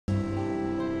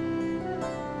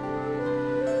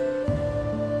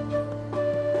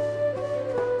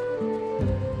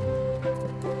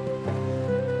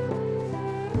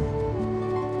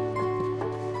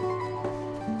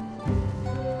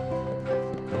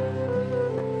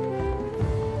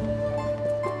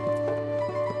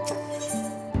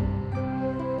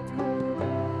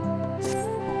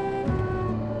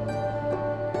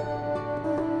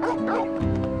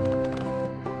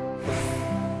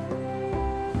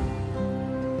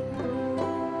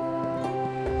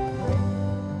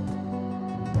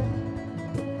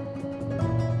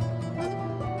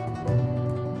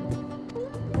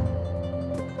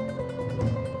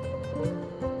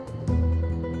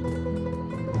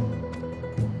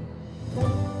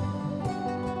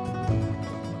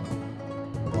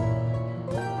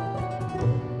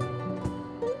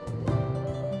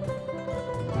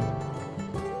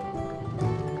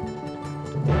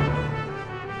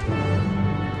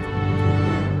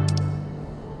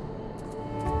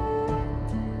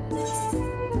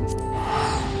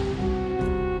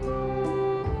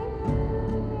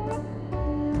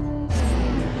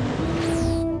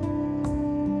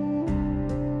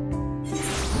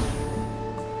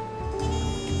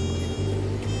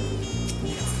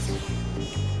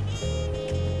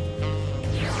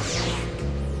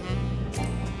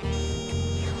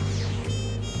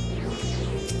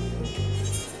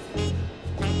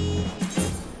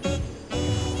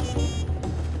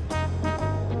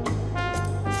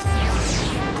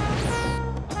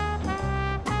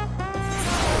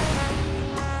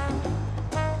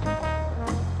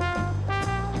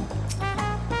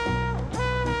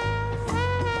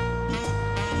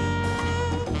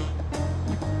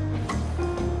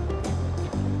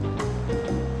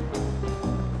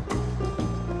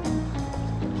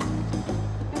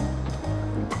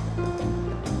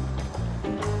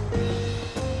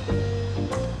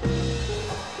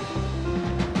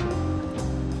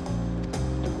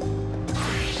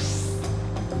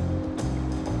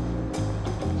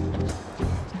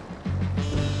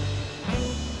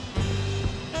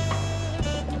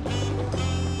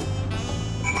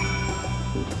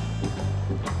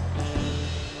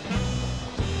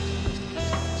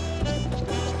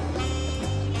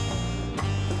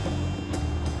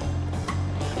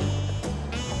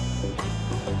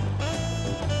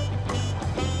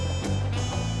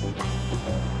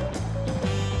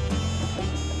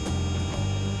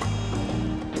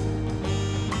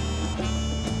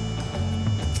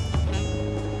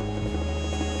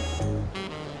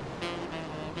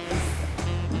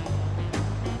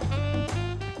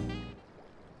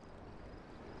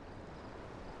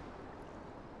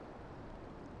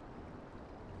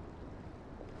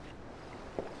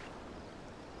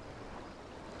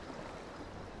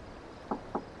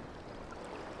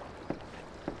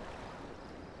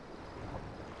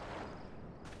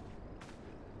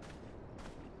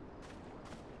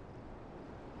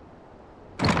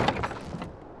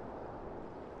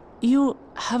You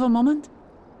have a moment?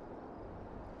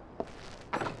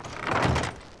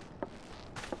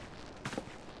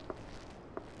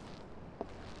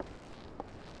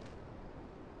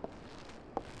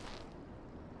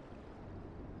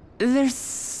 There's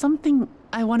something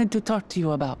I wanted to talk to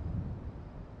you about.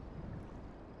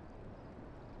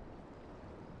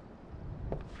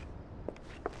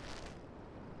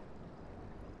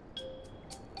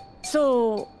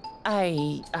 So,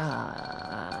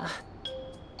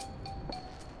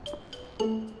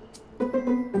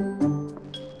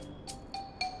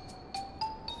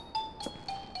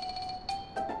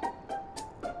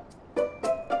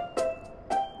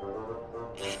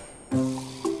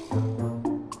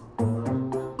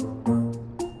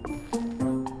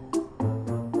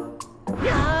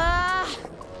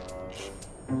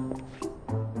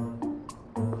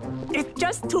 it's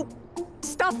just too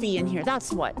stuffy in here,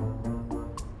 that's what.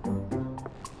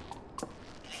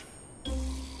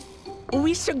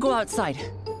 We should go outside.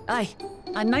 Aye,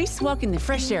 a nice walk in the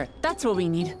fresh air, that's what we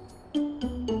need.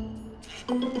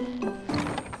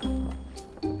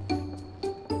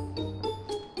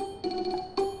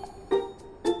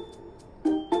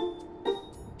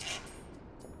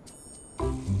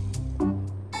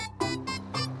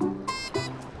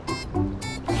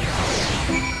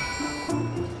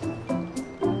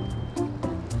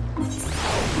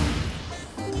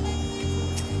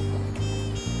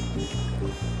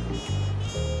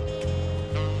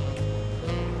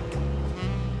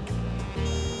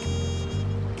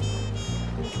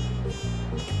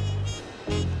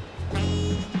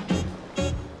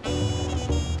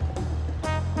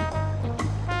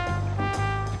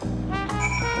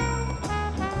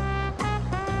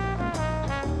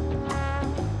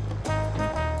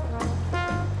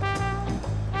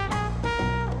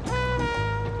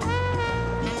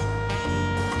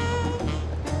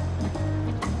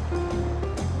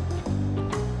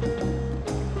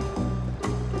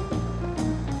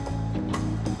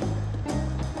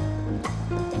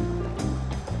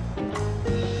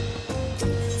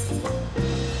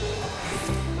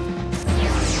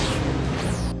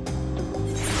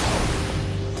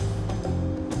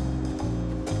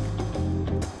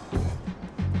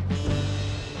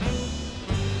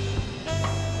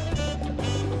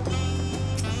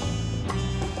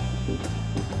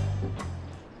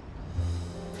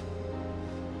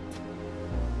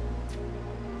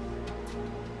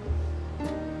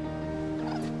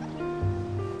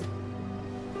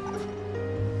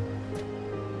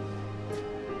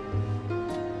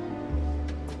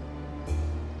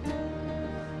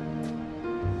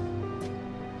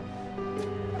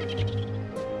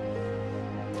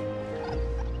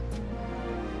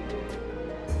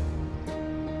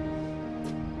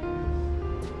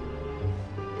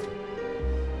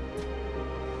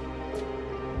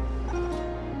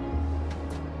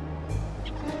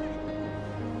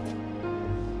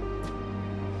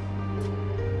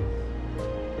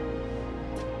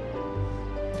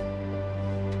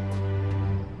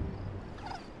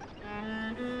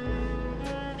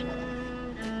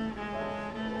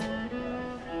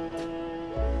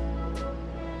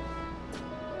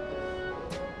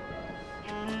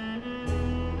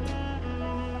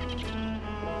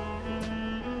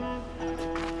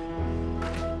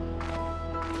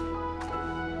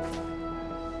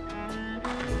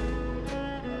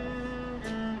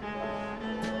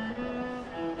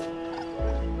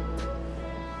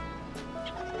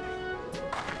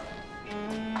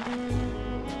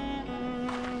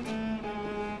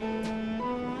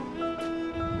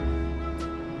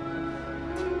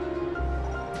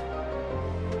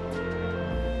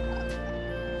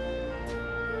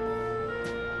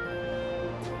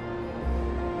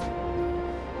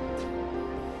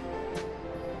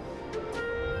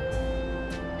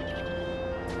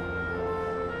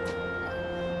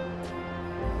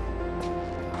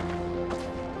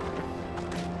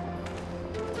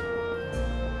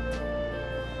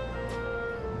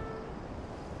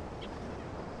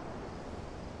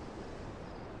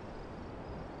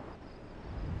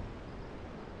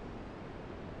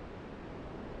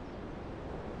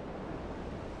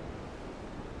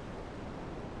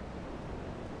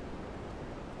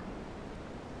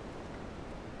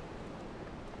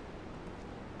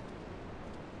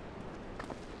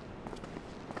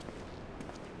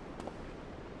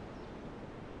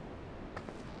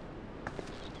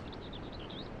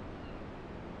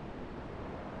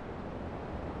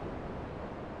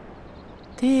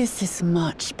 This is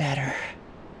much better.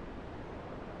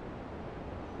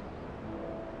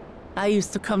 I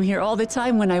used to come here all the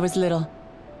time when I was little.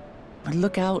 Would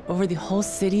look out over the whole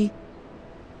city,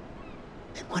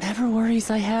 and whatever worries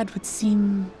I had would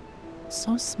seem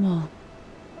So small.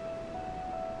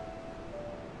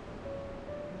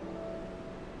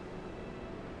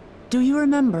 Do you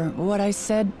remember what I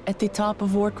said at the top of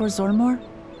Warkor Zormor?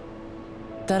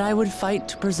 That I would fight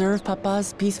to preserve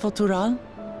Papa's peaceful Tural?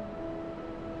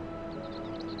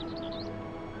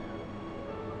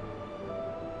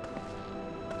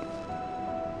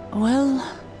 Well,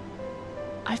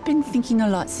 I've been thinking a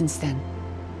lot since then.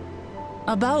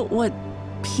 About what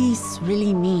peace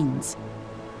really means.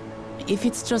 If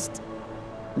it's just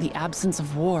the absence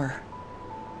of war.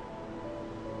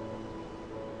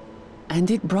 And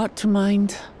it brought to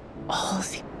mind all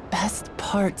the best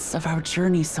parts of our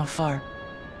journey so far.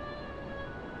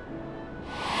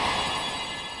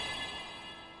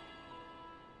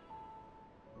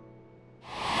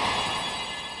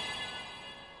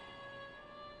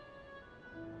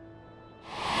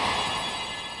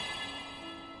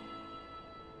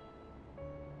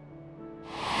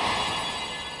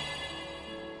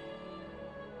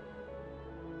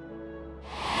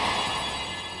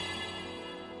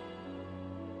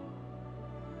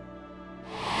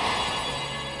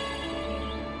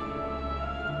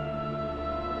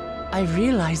 I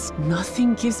realized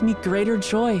nothing gives me greater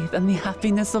joy than the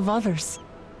happiness of others.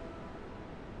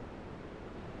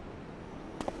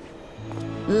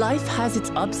 Life has its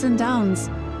ups and downs,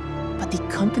 but the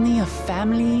company of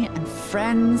family and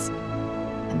friends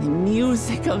and the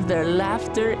music of their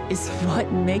laughter is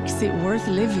what makes it worth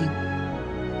living.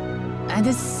 And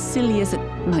as silly as it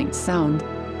might sound,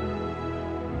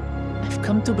 I've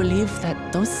come to believe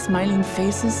that those smiling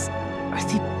faces are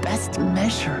the best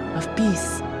measure of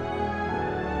peace.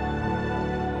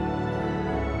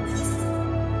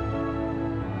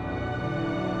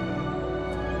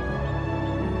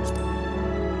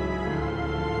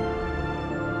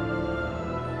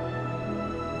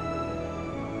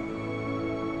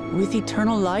 With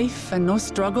eternal life and no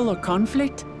struggle or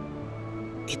conflict,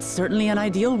 it's certainly an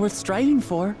ideal worth striving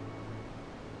for.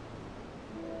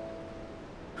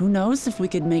 Who knows if we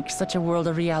could make such a world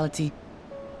a reality?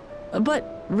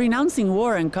 But renouncing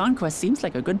war and conquest seems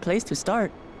like a good place to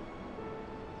start.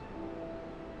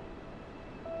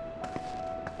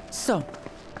 So,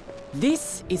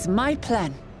 this is my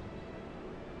plan.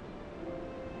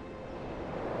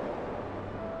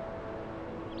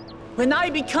 When I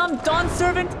become Dawn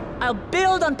Servant, I'll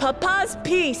build on Papa's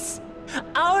peace.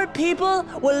 Our people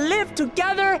will live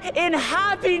together in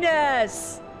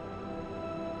happiness.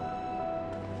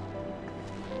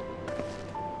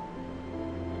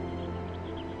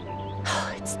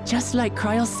 It's just like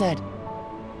Kryl said.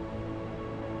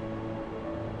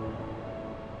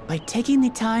 By taking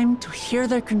the time to hear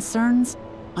their concerns,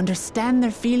 understand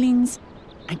their feelings,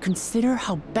 and consider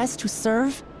how best to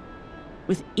serve,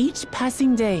 with each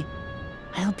passing day,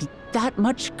 I'll be that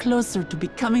much closer to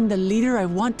becoming the leader I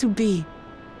want to be.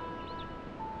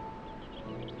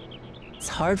 It's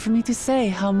hard for me to say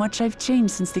how much I've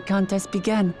changed since the contest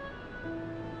began.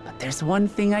 But there's one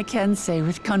thing I can say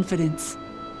with confidence.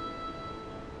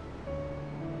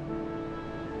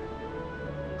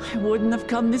 I wouldn't have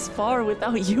come this far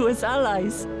without you as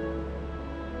allies.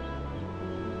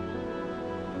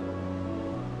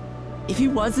 If it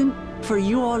wasn't for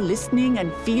you all listening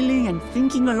and feeling and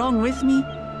thinking along with me,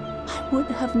 I would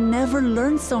have never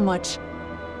learned so much,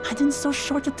 and in so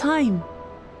short a time.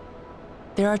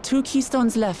 There are 2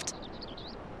 keystones left.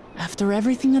 After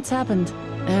everything that's happened,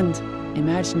 and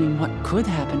imagining what could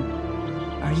happen,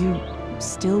 are you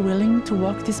still willing to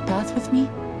walk this path with me?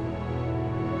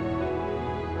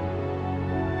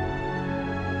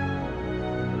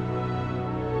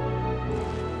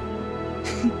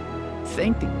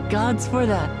 Thank the gods for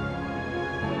that.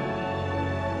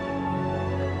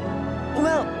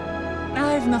 Well,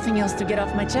 I've nothing else to get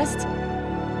off my chest.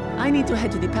 I need to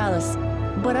head to the palace,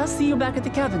 but I'll see you back at the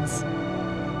caverns.